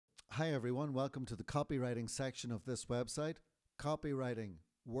Hi everyone, welcome to the copywriting section of this website. Copywriting,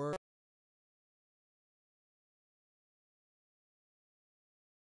 words,